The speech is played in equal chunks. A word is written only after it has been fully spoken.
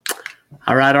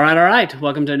All right.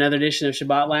 Welcome to another edition of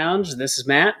Shabbat Lounge. This is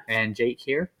Matt. And Jake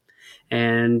here.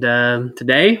 And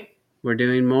today we're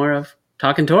doing more of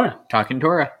Talking Torah. Talking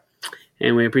Torah.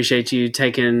 And we appreciate you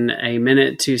taking a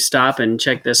minute to stop and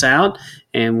check this out.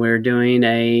 And we're doing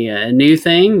a new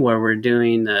thing where we're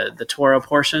doing the Torah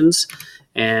portions.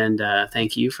 And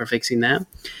thank you for fixing that.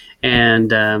 And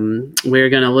we're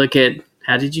going to look at,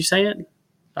 how did you say it?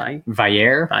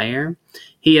 Vayer.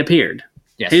 He appeared.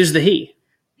 Yes. Who's the he?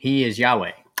 He is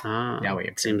Yahweh. Yahweh.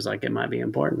 It seems like it might be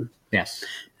important. Yes.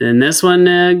 Then this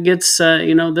one gets,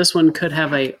 this one could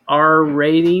have a R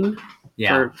rating.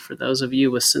 Yeah. For those of you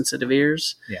with sensitive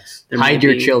ears. Yes. Hide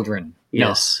your children.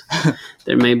 Yes. No.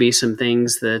 There may be some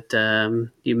things that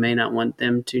you may not want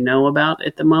them to know about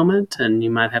at the moment, and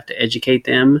you might have to educate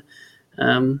them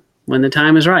when the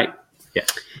time is right.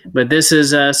 Yes. But this is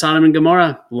Sodom and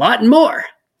Gomorrah, a lot more.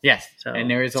 Yes. So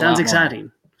and there is a sounds lot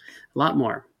exciting. A lot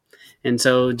more. And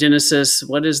so Genesis,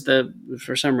 what is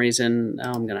for some reason,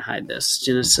 I'm going to hide this.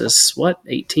 Genesis, what?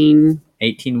 18?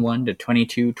 18:1 to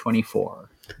 22:24.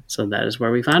 So that is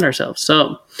where we find ourselves.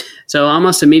 So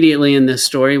almost immediately in this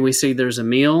story, we see there's a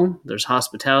meal, there's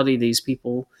hospitality. These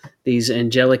people, these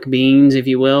angelic beings, if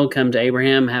you will, come to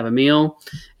Abraham, have a meal.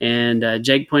 And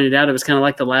Jake pointed out it was kind of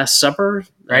like the Last Supper.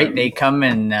 Right? They come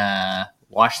and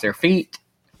wash their feet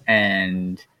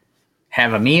and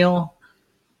have a meal.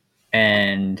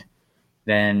 And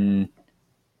then,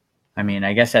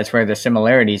 I guess that's where the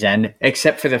similarities end,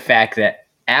 except for the fact that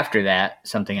after that,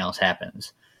 something else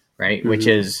happens, right? Mm-hmm. Which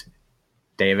is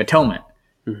Day of Atonement.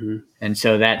 Mm-hmm. And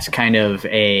so that's kind of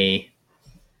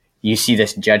you see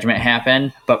this judgment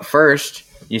happen, but first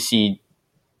you see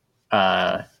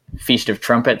Feast of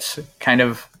Trumpets kind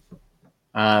of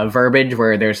verbiage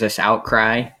where there's this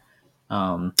outcry.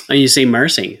 You see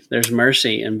mercy. There's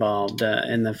mercy involved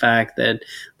in the fact that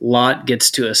Lot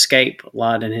gets to escape,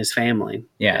 Lot and his family.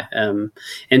 Yeah.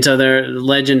 And so the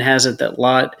legend has it that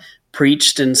Lot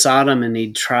preached in Sodom and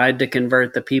he tried to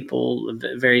convert the people,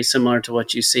 very similar to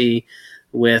what you see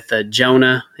with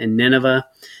Jonah in Nineveh.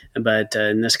 But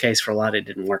in this case, for Lot, it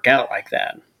didn't work out like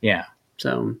that. Yeah.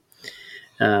 So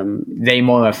they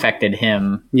more affected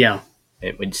him. Yeah.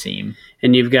 It would seem.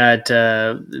 And you've got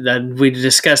that we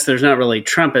discussed. There's not really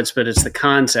trumpets, but it's the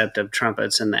concept of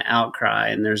trumpets and the outcry.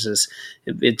 And there's this.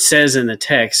 It says in the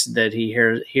text that he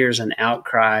hears an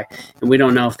outcry, and we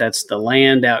don't know if that's the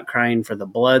land outcrying for the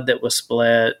blood that was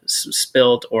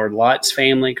spilt, or Lot's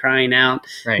family crying out.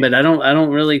 Right. But I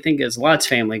don't really think it's Lot's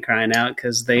family crying out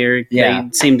because they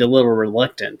seemed a little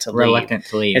reluctant to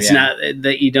leave. It's not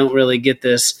that you don't really get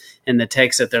this in the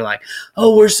text that they're like,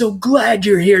 "Oh, we're so glad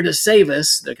you're here to save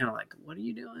us." They're kind of like, "What are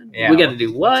you doing? Yeah, we got to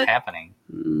do what? What's happening?"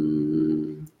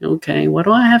 Okay, what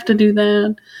do I have to do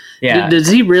that? Yeah. Does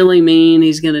he really mean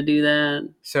he's going to do that?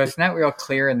 So it's not real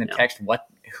clear in the text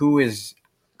who is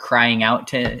crying out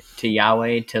to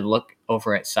Yahweh to look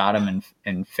over at Sodom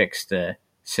and fix the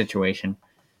situation,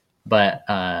 but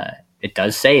it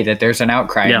does say that there's an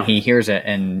outcry and he hears it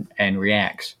and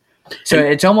reacts. So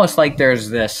it's almost like there's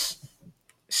this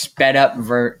sped up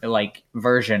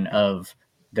version of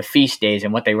the feast days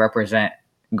and what they represent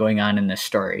going on in this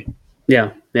story.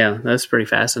 Yeah, that's pretty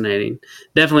fascinating.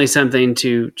 Definitely something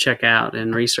to check out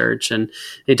and research. And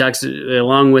he talks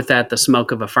along with that, the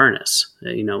smoke of a furnace,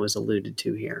 was alluded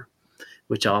to here,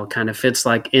 which all kind of fits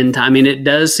like end time. It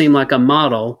does seem like a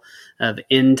model of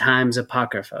end times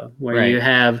apocrypha, where you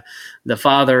have the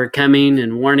Father coming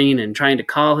and warning and trying to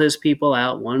call his people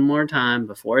out one more time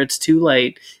before it's too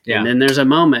late. Yeah. And then there's a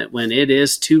moment when it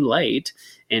is too late.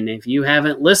 And if you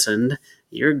haven't listened,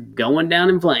 you're going down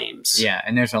in flames. Yeah.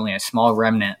 And there's only a small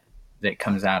remnant that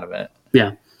comes out of it.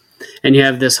 Yeah. And you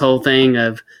have this whole thing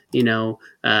of,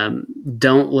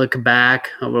 don't look back.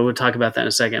 We'll talk about that in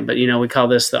a second. But, we call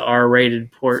this the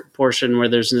R-rated portion where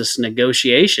there's this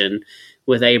negotiation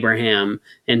with Abraham,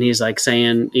 and he's like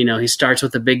saying, he starts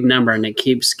with a big number and it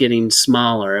keeps getting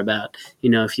smaller about,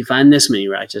 if you find this many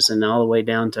righteous, and all the way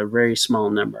down to a very small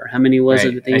number. How many was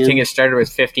it at the end? I think it started with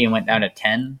 50 and went down to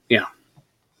 10. Yeah.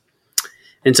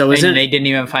 And so they didn't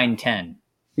even find 10.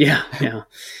 Yeah.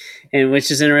 And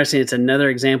which is interesting. It's another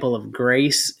example of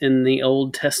grace in the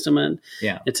Old Testament.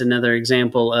 Yeah. It's another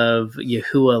example of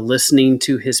Yahuwah listening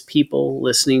to his people,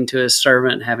 listening to his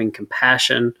servant, having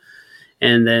compassion.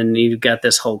 And then you've got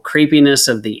this whole creepiness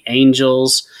of the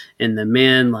angels and the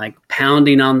men like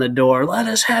pounding on the door. Let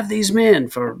us have these men,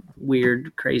 for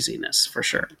weird craziness, for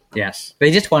sure. Yes. They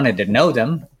just wanted to know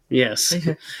them. Yes.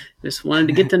 Just wanted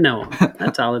to get to know them.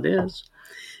 That's all it is.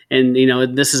 And,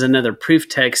 this is another proof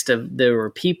text of there were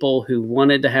people who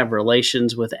wanted to have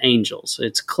relations with angels.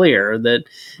 It's clear that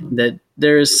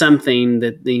there is something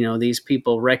that, these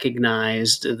people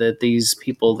recognized, that these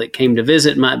people that came to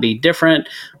visit might be different,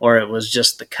 or it was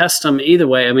just the custom. Either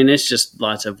way, I mean, it's just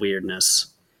lots of weirdness.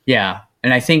 Yeah.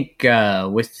 And I think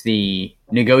with the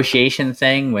negotiation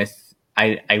thing,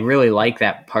 I really like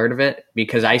that part of it,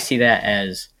 because I see that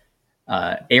as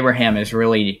Abraham is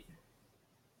really,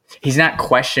 he's not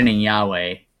questioning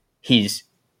Yahweh. He's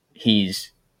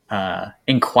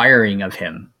inquiring of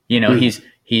him.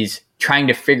 He's trying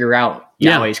to figure out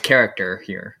Yahweh's character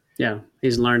here. Yeah,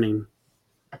 he's learning.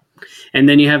 And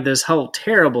then you have this whole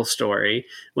terrible story,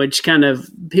 which kind of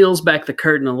peels back the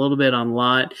curtain a little bit on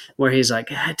Lot, where he's like,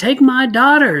 take my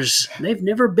daughters. They've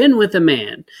never been with a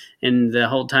man. And the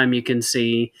whole time you can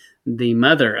see the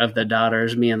mother of the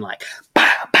daughters being like,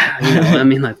 pow, pow,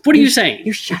 like, what are you saying?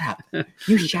 You shut up.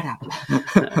 You shut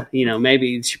up.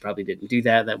 Maybe she probably didn't do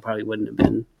that. That probably wouldn't have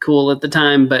been cool at the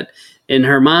time. But in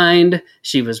her mind,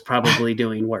 she was probably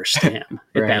doing worse to him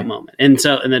at that moment. And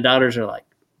the daughters are like,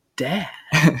 Dad,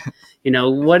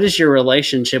 what is your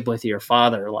relationship with your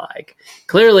father like?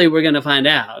 Clearly, we're going to find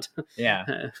out.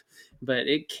 Yeah. But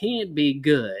it can't be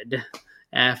good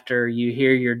after you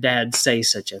hear your dad say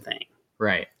such a thing.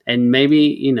 Right. And maybe,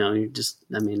 you're just,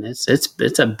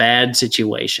 it's a bad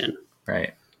situation.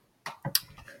 Right.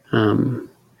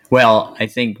 Well, I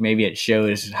think maybe it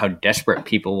shows how desperate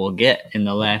people will get in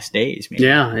the last days. Maybe.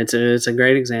 Yeah, it's a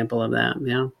great example of that.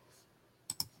 Yeah.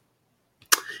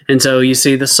 And so you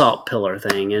see the salt pillar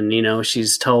thing, and,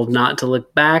 she's told not to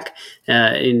look back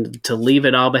and to leave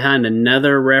it all behind.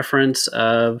 Another reference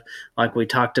of, like we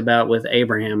talked about with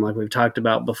Abraham, like we've talked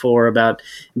about before, about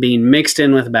being mixed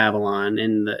in with Babylon,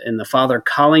 and the Father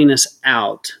calling us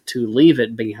out to leave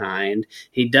it behind.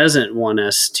 He doesn't want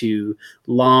us to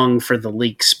long for the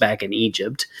leaks back in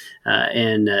Egypt.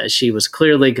 And she was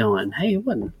clearly going, hey, it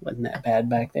wasn't that bad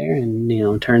back there.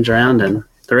 And, turns around and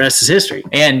the rest is history.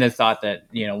 And the thought that,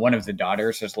 one of the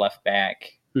daughters was left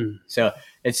back. So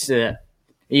it's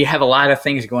you have a lot of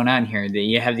things going on here.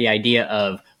 You have the idea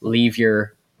of leave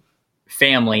your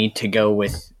family to go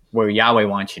with where Yahweh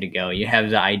wants you to go. You have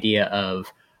the idea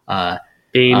of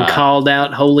being called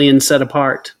out, holy and set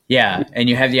apart. Yeah. And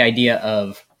you have the idea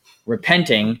of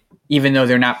repenting, even though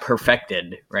they're not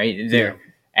perfected, right?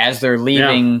 As they're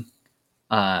leaving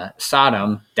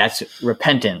Sodom, that's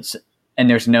repentance. And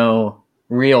there's no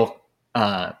real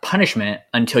punishment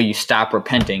until you stop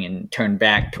repenting and turn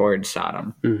back towards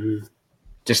Sodom,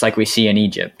 just like we see in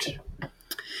Egypt.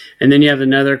 And then you have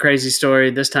another crazy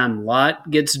story. This time Lot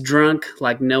gets drunk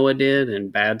like Noah did, and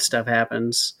bad stuff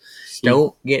happens.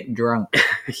 Don't get drunk.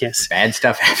 Yes. Bad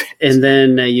stuff happens. And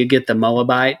then you get the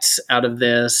Moabites out of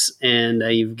this, and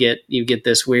you get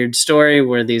this weird story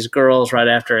where these girls, right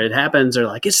after it happens, are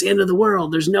like, it's the end of the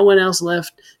world. There's no one else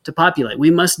left to populate.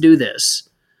 We must do this.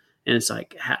 And it's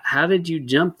like, how did you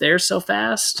jump there so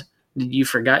fast? Did you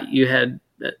forgot you had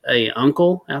a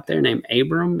uncle out there named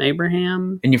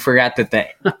Abraham? And you forgot that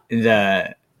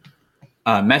the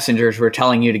messengers were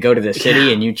telling you to go to the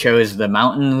city, and you chose the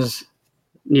mountains.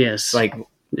 Yes.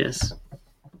 Yes.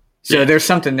 So there's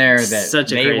something there that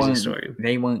such a crazy story.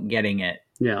 They weren't getting it.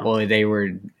 Yeah. Well,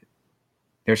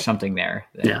 there's something there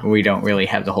that we don't really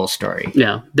have the whole story.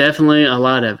 Yeah. Definitely a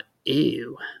lot of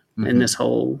ew. And this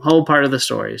whole part of the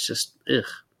story is just weird.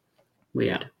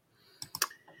 Yeah.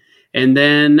 And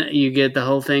then you get the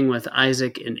whole thing with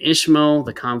Isaac and Ishmael,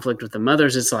 the conflict with the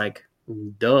mothers. It's like,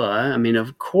 duh. I mean,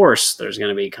 of course there's going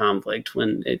to be conflict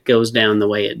when it goes down the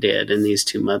way it did, and these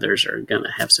two mothers are going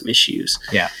to have some issues.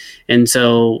 Yeah. And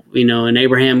so, and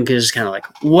Abraham is kind of like,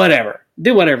 whatever,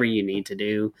 do whatever you need to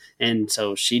do. And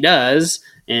so she does,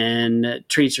 and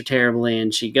treats her terribly,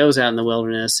 and she goes out in the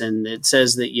wilderness, and it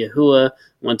says that Yahuwah,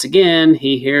 once again,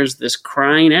 he hears this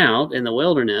crying out in the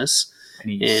wilderness,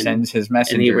 and he sends his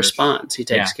messengers. And he responds. He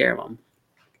takes care of them.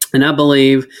 And I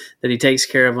believe that he takes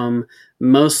care of them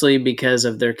mostly because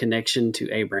of their connection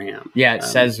to Abraham. Yeah, it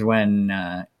says when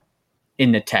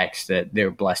in the text that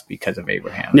they're blessed because of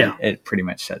Abraham. Yeah. It pretty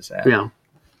much says that. Yeah.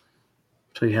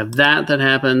 So you have that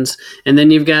happens. And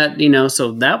then you've got,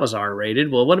 so that was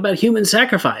R-rated. Well, what about human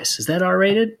sacrifice? Is that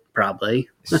R-rated? Probably.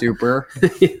 Super.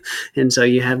 And so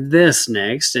you have this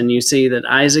next, and you see that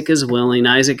Isaac is willing.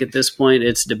 Isaac, at this point,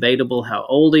 it's debatable how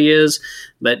old he is,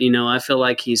 but, I feel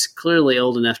like he's clearly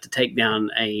old enough to take down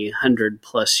a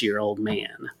 100-plus-year-old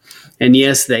man. And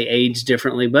yes, they age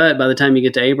differently, but by the time you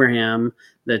get to Abraham,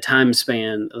 the time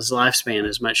span, his lifespan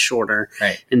is much shorter.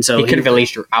 Right. And so he could have at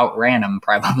least outran him,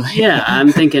 probably. Yeah,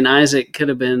 I'm thinking Isaac could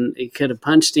have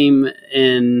punched him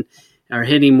or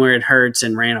hit him where it hurts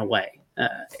and ran away.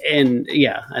 And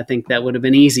yeah, I think that would have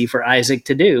been easy for Isaac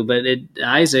to do, but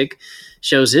Isaac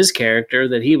shows his character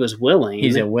that he was willing.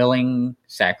 He's a willing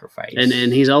sacrifice. And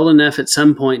he's old enough at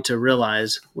some point to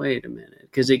realize, wait a minute,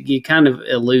 because you kind of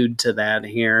allude to that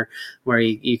here, where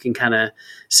you can kind of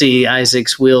see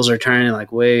Isaac's wheels are turning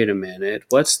like, wait a minute,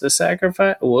 what's the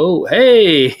sacrifice? Whoa,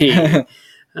 hey.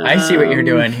 I see what you're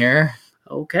doing here.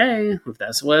 Okay, if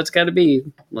that's what it's got to be,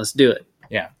 let's do it.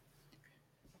 Yeah.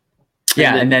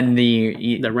 Yeah, and then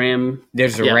the ram.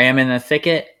 There's a ram in the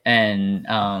thicket, and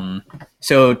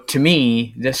so to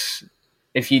me,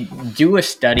 if you do a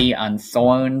study on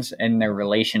thorns and their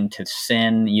relation to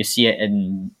sin, you see it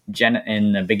in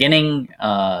the beginning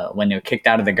when they're kicked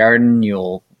out of the garden.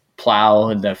 You'll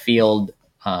plow the field,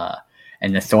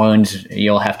 and the thorns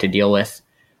you'll have to deal with.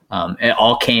 It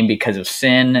all came because of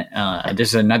sin. This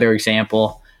is another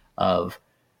example of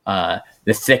the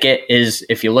thicket is,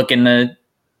 if you look in the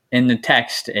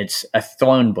text, it's a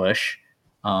thorn bush.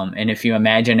 And if you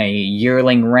imagine a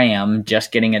yearling ram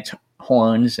just getting its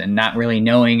horns and not really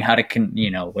knowing how to,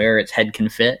 where its head can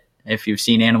fit, if you've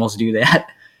seen animals do that.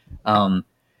 And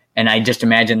I just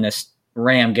imagine this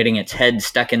ram getting its head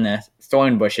stuck in the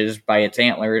thorn bushes by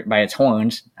its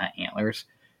horns, not antlers.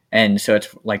 And so it's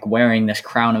like wearing this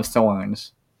crown of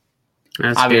thorns,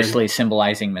 That's obviously good.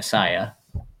 symbolizing Messiah.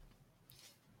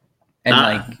 And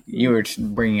like you were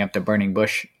bringing up the burning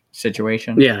bush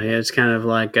situation. Yeah, it's kind of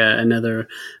like another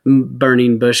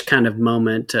burning bush kind of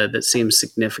moment that seems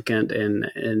significant in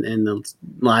the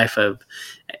life of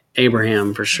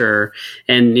Abraham for sure.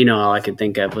 And all I could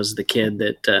think of was the kid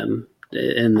that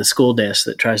in the school desk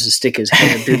that tries to stick his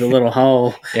head through the little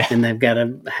hole, and they've got to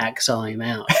hacksaw him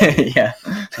out. Yeah.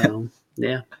 So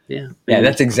yeah.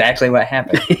 That's exactly what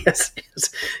happened.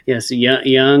 yes.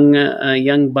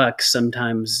 Young bucks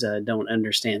sometimes don't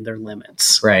understand their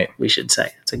limits. Right. We should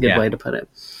say it's a good way to put it.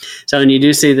 So, and you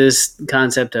do see this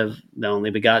concept of the only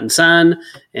begotten Son,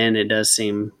 and it does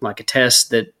seem like a test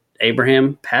that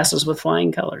Abraham passes with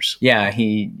flying colors. Yeah,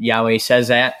 Yahweh says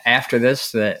that after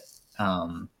this that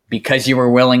because you were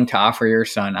willing to offer your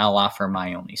son, I'll offer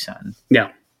my only son.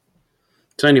 Yeah.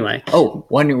 So anyway. Oh,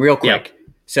 one real quick. Yeah.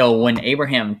 So when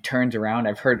Abraham turns around,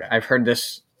 I've heard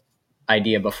this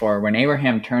idea before. When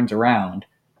Abraham turns around,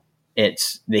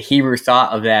 it's the Hebrew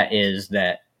thought of that is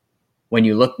that when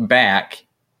you look back,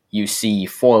 you see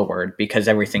forward because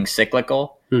everything's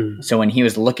cyclical. Mm. So when he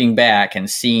was looking back and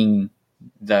seeing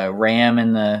the ram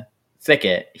in the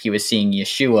thicket, he was seeing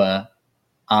Yeshua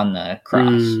on the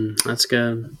cross. That's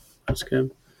good.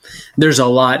 There's a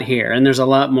lot here, and there's a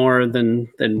lot more than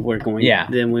we're going. Yeah.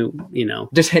 Than we,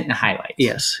 just hitting the highlights.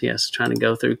 Yes. Trying to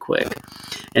go through quick,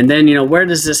 and then where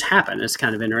does this happen? It's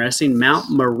kind of interesting. Mount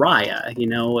Moriah.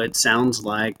 It sounds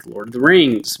like Lord of the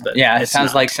Rings, but it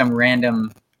sounds like some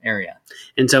random area.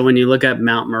 And so when you look up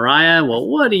Mount Moriah, well,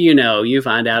 what do you know? You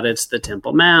find out it's the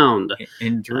Temple Mound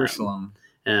in Jerusalem.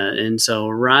 And so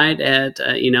right at,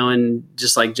 and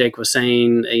just like Jake was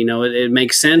saying, it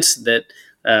makes sense that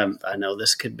I know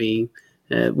this could be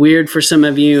weird for some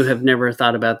of you who have never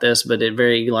thought about this, but it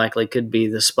very likely could be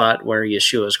the spot where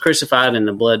Yeshua is crucified and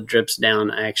the blood drips down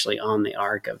actually on the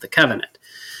Ark of the Covenant,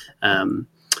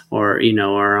 or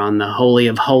on the Holy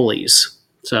of Holies.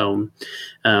 So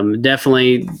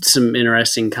definitely some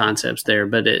interesting concepts there,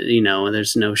 but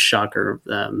there's no shocker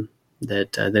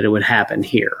that it would happen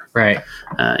here, right?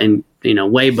 And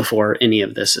way before any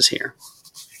of this is here.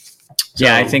 So,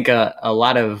 I think a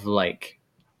lot of like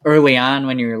early on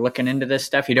when you're looking into this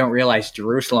stuff, you don't realize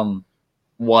Jerusalem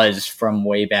was from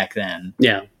way back then.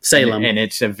 Yeah, Salem, and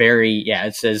it's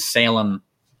it says Salem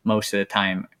most of the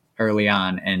time early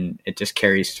on, and it just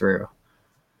carries through.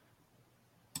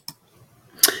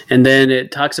 And then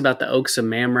it talks about the oaks of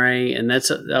Mamre, and that's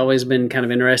always been kind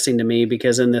of interesting to me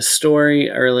because in this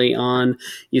story early on,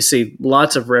 you see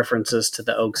lots of references to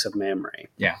the oaks of Mamre.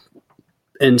 Yeah.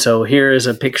 And so here is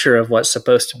a picture of what's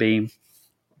supposed to be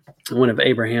one of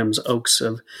Abraham's oaks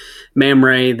of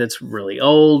Mamre that's really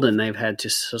old, and they've had to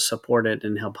support it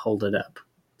and help hold it up.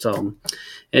 So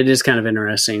it is kind of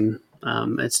interesting.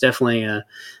 It's definitely a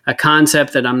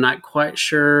concept that I'm not quite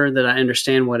sure that I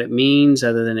understand what it means,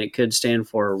 other than it could stand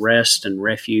for rest and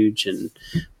refuge and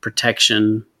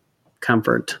protection,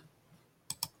 comfort.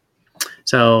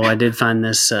 So I did find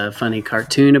this funny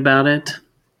cartoon about it.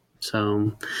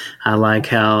 So I like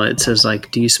how it says, like,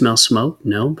 do you smell smoke?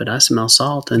 No, but I smell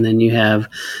salt. And then you have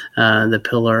the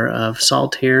pillar of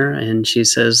salt here, and she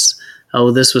says,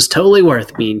 oh, this was totally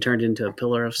worth being turned into a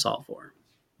pillar of salt for,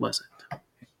 was it?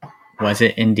 Was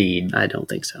it indeed? I don't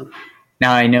think so.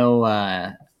 Now, I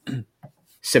know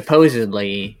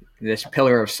supposedly this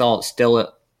pillar of salt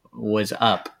still was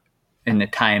up in the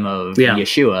time of Yeah.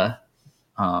 Yeshua.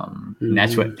 And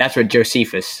that's what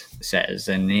Josephus says,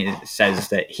 and he says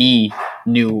that he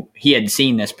had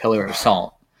seen this pillar of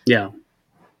salt. Yeah.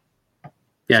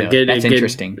 Yeah, So that's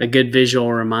interesting. A good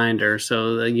visual reminder.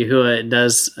 So Yahuwah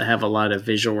does have a lot of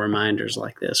visual reminders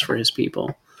like this for his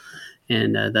people,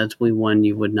 and that's one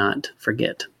you would not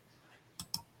forget.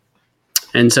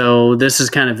 And so this is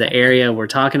kind of the area we're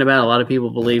talking about. A lot of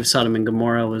people believe Sodom and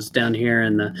Gomorrah was down here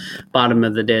in the bottom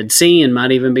of the Dead Sea, and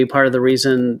might even be part of the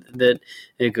reason that,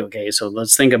 okay, so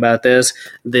let's think about this.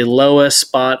 The lowest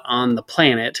spot on the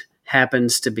planet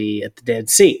happens to be at the Dead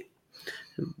Sea,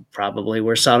 probably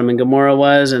where Sodom and Gomorrah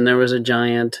was, and there was a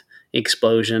giant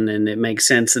explosion, and it makes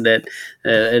sense that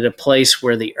at a place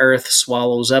where the earth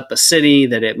swallows up a city,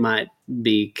 that it might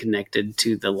be connected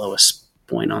to the lowest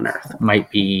point on earth. Might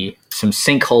be some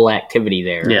sinkhole activity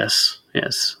there. Yes.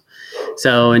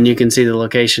 So, and you can see the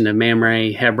location of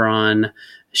Mamre, Hebron,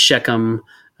 Shechem,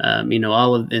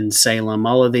 all of in Salem.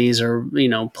 All of these are,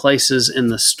 places in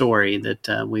the story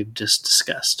that we've just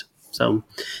discussed. So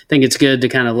I think it's good to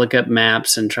kind of look up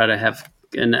maps and try to have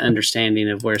an understanding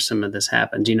of where some of this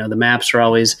happens. The maps are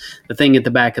always the thing at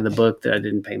the back of the book that I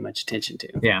didn't pay much attention to.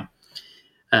 Yeah.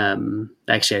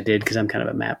 Actually, I did, because I'm kind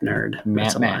of a map nerd.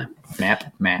 That's a lie.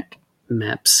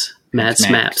 Maps.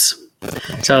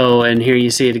 So, and here you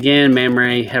see it again: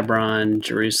 Mamre, Hebron,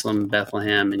 Jerusalem,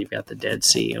 Bethlehem, and you've got the Dead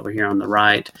Sea over here on the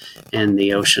right, and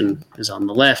the ocean is on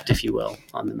the left, if you will,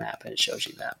 on the map, and it shows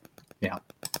you that. Yeah.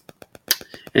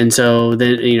 And so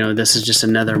then, this is just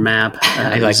another map.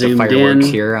 I like the fireworks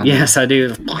here. Yes, I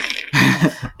do.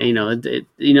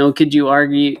 Could you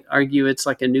argue it's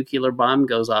like a nuclear bomb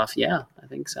goes off? Yeah, I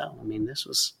think so. I mean, this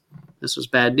was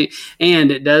bad news. And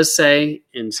it does say,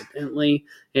 incidentally,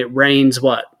 it rains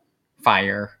what?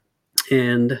 Fire.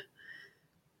 And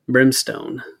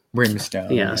brimstone. Yeah.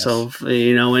 Yes. So,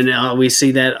 and we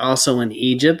see that also in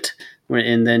Egypt,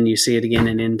 and then you see it again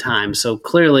in End Time. So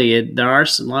clearly there are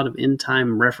a lot of End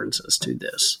Time references to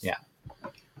this. Yeah.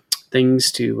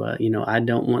 Things to, I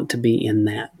don't want to be in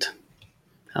that.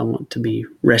 I want to be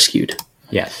rescued.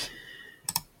 Yes.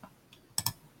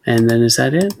 And then is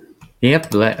that it?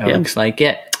 Yep. Looks like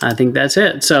it. I think that's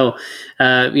it. So,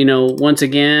 once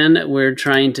again, we're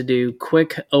trying to do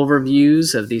quick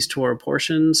overviews of these Torah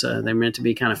portions. They're meant to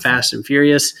be kind of fast and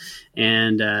furious.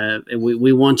 And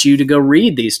we want you to go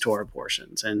read these Torah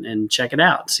portions and check it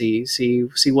out. See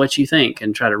what you think,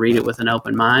 and try to read it with an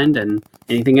open mind. And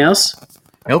anything else?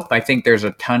 Nope. I think there's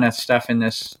a ton of stuff in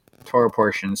this Torah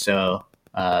portion. So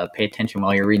pay attention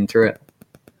while you're reading through it.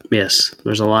 Yes,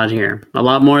 there's a lot here. A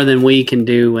lot more than we can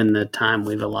do in the time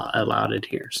we've allotted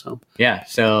here. So yeah.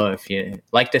 So if you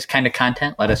like this kind of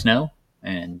content, let us know,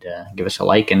 and give us a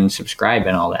like and subscribe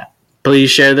and all that.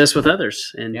 Please share this with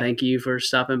others. And thank you for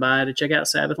stopping by to check out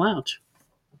Sabbath Lounge.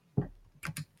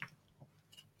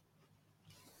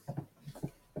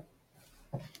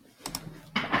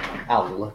 I'll look.